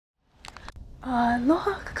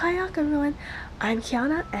Aloha kayak everyone, I'm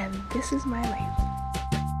Kiana and this is my life.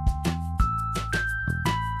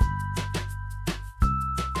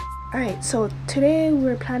 Alright, so today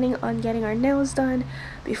we're planning on getting our nails done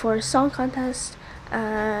before a song contest,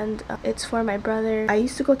 and it's for my brother. I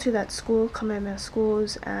used to go to that school, Kamehameha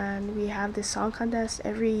Schools, and we have this song contest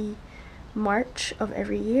every March of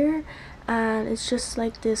every year, and it's just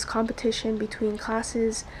like this competition between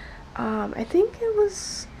classes. I think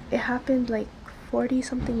it happened like 40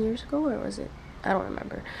 something years ago, or was it? I don't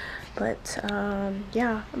remember, but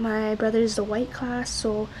yeah, my brother is the white class,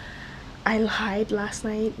 so I lied last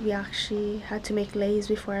night. We actually had to make lays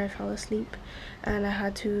before I fell asleep, and I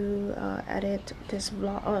had to edit this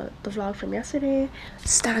vlog, the vlog from yesterday.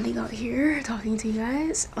 Standing out here talking to you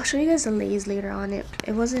guys. I'll show you guys the lays later on.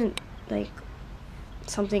 It wasn't like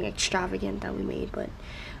something extravagant that we made, but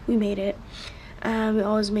we made it. And we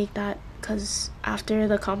always make that because after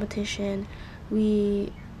the competition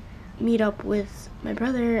we meet up with my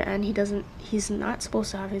brother, and he's not supposed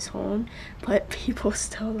to have his phone, but people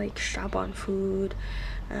still like strap on food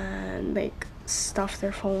and like stuff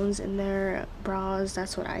their phones in their bras.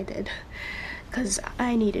 That's what I did because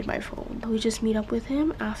I needed my phone. We just meet up with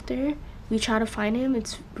him after. We try to find him.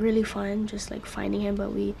 It's really fun just like finding him,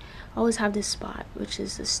 but we always have this spot, which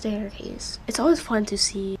is the staircase. It's always fun to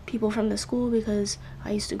see people from the school because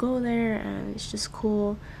I used to go there, and it's just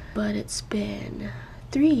cool. But it's been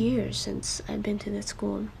 3 years since I've been to this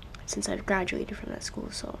school, since I've graduated from that school,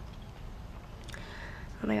 so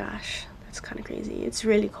oh my gosh, that's kind of crazy. It's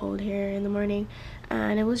really cold here in the morning,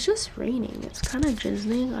 and it was just raining. It's kind of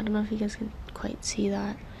drizzling. I don't know if you guys can quite see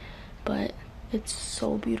that, but it's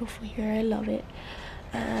so beautiful here. I love it,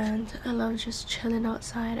 and I love just chilling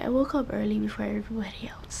outside. I woke up early before everybody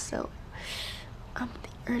else, so I'm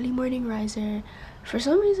the early morning riser. For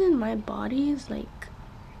some reason my body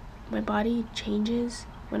changes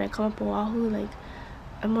when I come up Oahu. Like,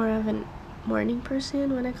 I'm more of a morning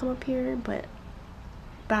person when I come up here, but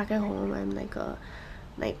back at home I'm like a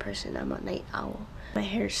night person. I'm a night owl. My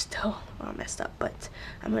hair's still all messed up, but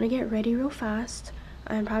I'm gonna get ready real fast.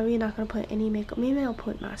 I'm probably not gonna put any makeup. Maybe I'll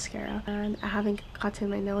put mascara, and I haven't gotten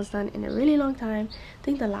my nails done in a really long time. I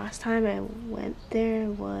think the last time I went there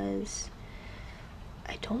was,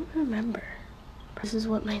 I don't remember. This is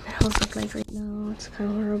what my nails look like right now. It's kind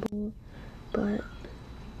of horrible, but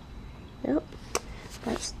yep,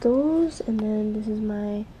 that's those. And then this is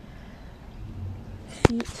my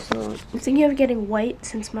feet. So I'm thinking of getting white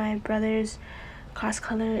since my brother's class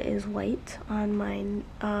color is white on my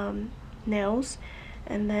nails,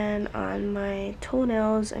 and then on my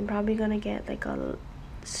toenails I'm probably gonna get like a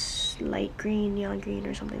light green, neon green,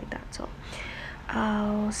 or something like that. So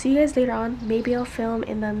I'll see you guys later on. Maybe I'll film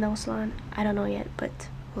in the nail salon. I don't know yet, but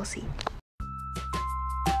we'll see.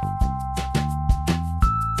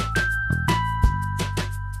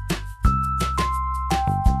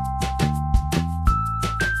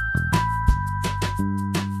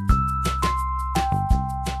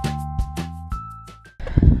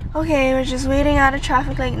 Okay, we're just waiting out of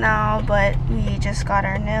traffic light now, but we just got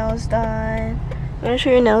our nails done. You wanna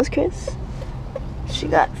show your nails, Chris? She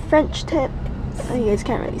got French tip. Oh, you guys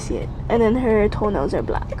can't really see it. And then her toenails are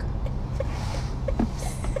black.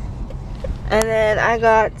 And then I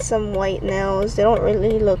got some white nails. They don't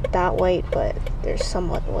really look that white, but they're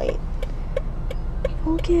somewhat white.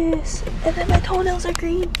 Focus. And then my toenails are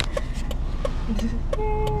green.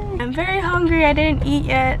 I'm very hungry. I didn't eat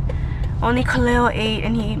yet. Only Khalil ate,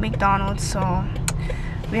 and he ate McDonald's, so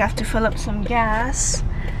we have to fill up some gas,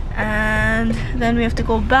 and then we have to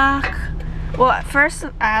go back. Well, at first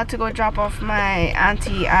I had to go drop off my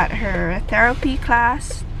auntie at her therapy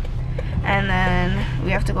class, and then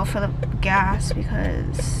we have to go fill up gas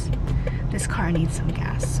because this car needs some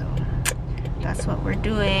gas. So that's what we're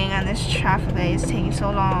doing, and this traffic light is taking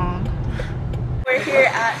so long. We're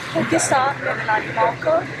here at Pokestop in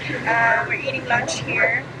Malco, and we're eating lunch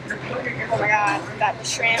here. Oh my god, we got the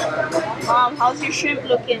shrimp. Mom, how's your shrimp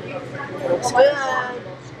looking? It's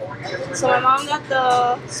good. So my mom got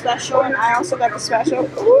the special, and I also got the special.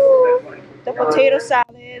 Ooh, the potato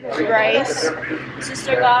salad with rice.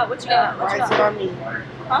 Sister got, what you got? What you got? Me.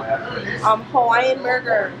 Huh? Hawaiian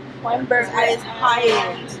burger. Hawaiian burger is high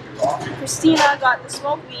end. Christina got the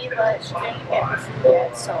smoked meat, but she didn't get the food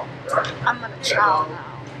yet, so I'm gonna chow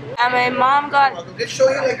now. And my mom got a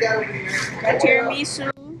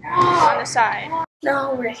tiramisu on the side.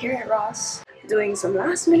 Now we're here at Ross doing some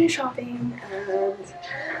last minute shopping, and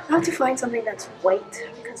I have to find something that's white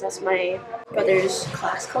because that's my brother's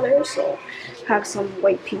class color, so I have some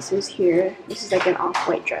white pieces here. This is like an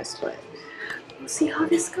off-white dress, but we'll see how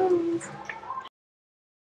this goes.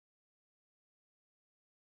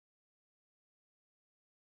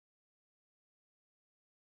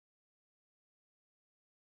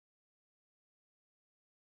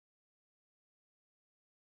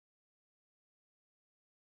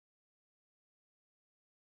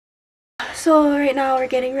 So right now we're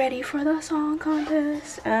getting ready for the song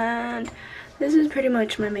contest, and this is pretty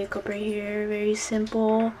much my makeup right here. Very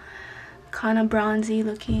simple, kind of bronzy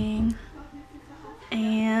looking,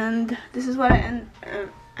 and this is what I'm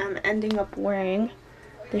ending up wearing.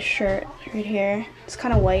 This shirt right here, it's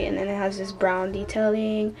kind of white and then it has this brown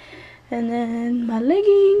detailing, and then my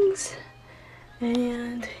leggings,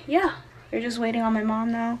 and yeah, we're just waiting on my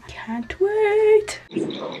mom now. Can't wait.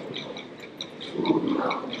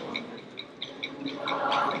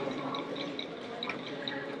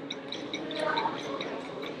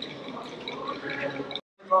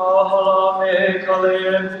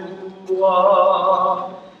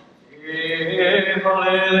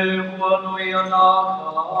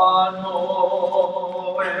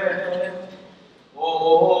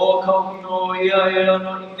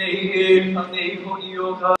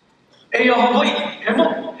 E Hawaii, he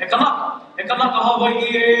mo, he kanaka Hawaii,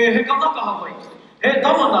 he kanaka Hawaii, he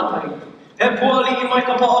tamana tai, he puali I mai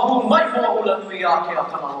ka paahu mai mo ula nui a ke a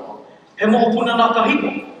kanahoa, he mo puna na ka hiko,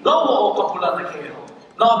 laua o ka pula na ke ho,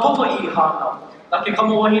 na papa I hana, na ke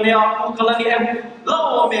kamo wahine a kukalani ehu,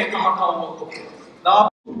 laua me ka haka o koke, na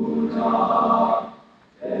puna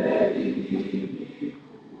e dini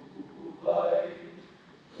kukai,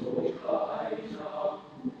 so kai na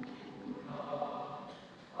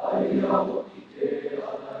ai awo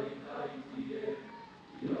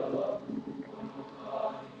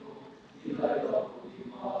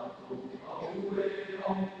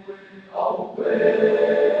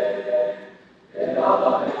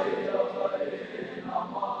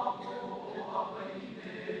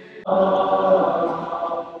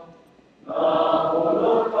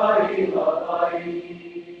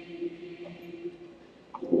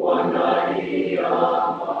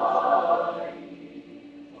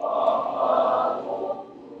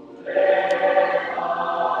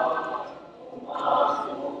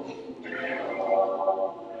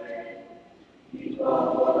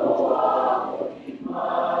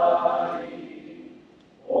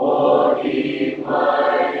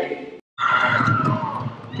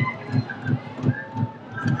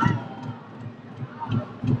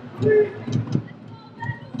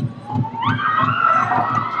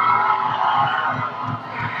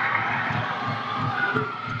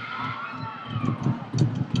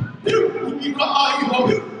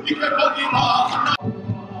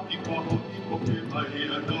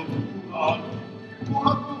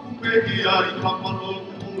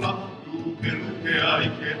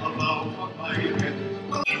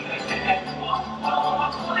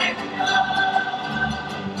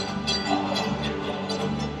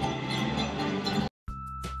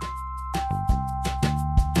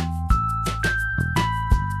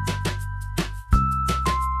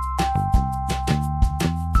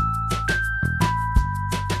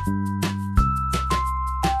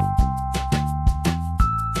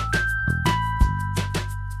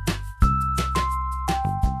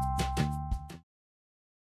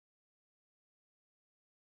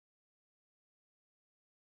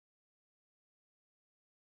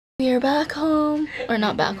We are back home, or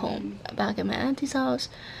not back home, back at my auntie's house,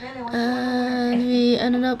 and we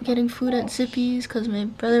ended up getting food at Zippy's because my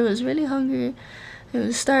brother was really hungry. He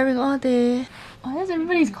was starving all day. Why is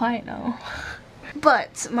everybody's quiet now?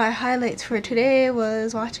 But my highlights for today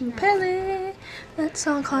was watching Pele, that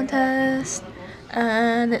song contest,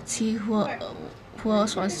 and let's see who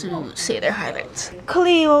else wants to say their highlights.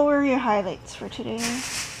 Kali, what were your highlights for today?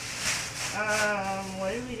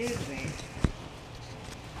 What did we do today?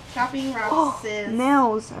 Shopping routes. Oh,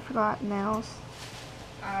 nails. I forgot nails.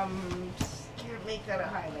 Can't make that a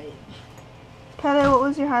highlight. Pele, what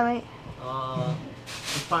was your highlight?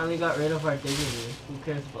 We finally got rid of our dignity. Who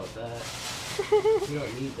cares about that? We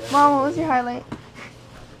don't need that. Mom, what was your highlight?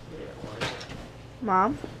 Yeah, what?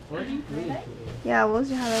 Mom? What do you mean? Yeah, what was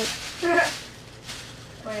your highlight?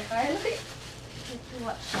 My highlight?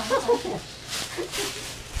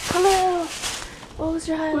 Hello. What was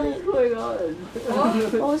your highlight? What's going on?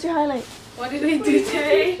 What was your highlight? What did we do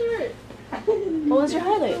today? What was your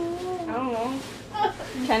highlight? I don't know.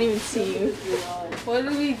 Can't even see you. What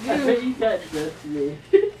did we I bet do? you can't judge me.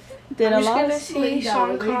 Did I'm a just lot? gonna say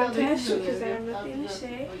song contest because I have nothing to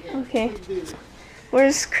say. Okay.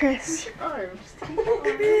 Where's Chris? Arms.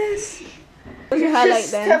 Chris. What was your highlight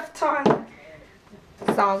then? Stepped on.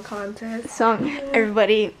 Song contest. Song.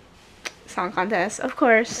 Everybody. Song contest. Of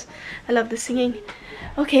course. I love the singing.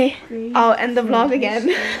 Okay. I'll end the vlog again.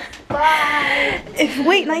 Bye.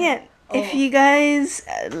 Wait, not yet. If you guys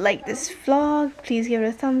like this vlog, please give it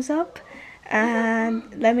a thumbs up. And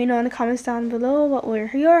let me know in the comments down below what were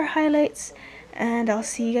your highlights. And I'll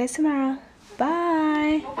see you guys tomorrow.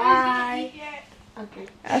 Bye. Bye. Okay.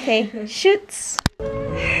 Okay, shoots. Okay,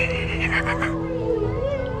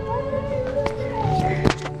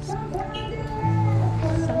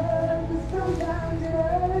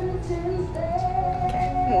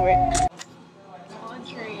 move it.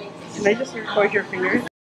 Can I just record your fingers?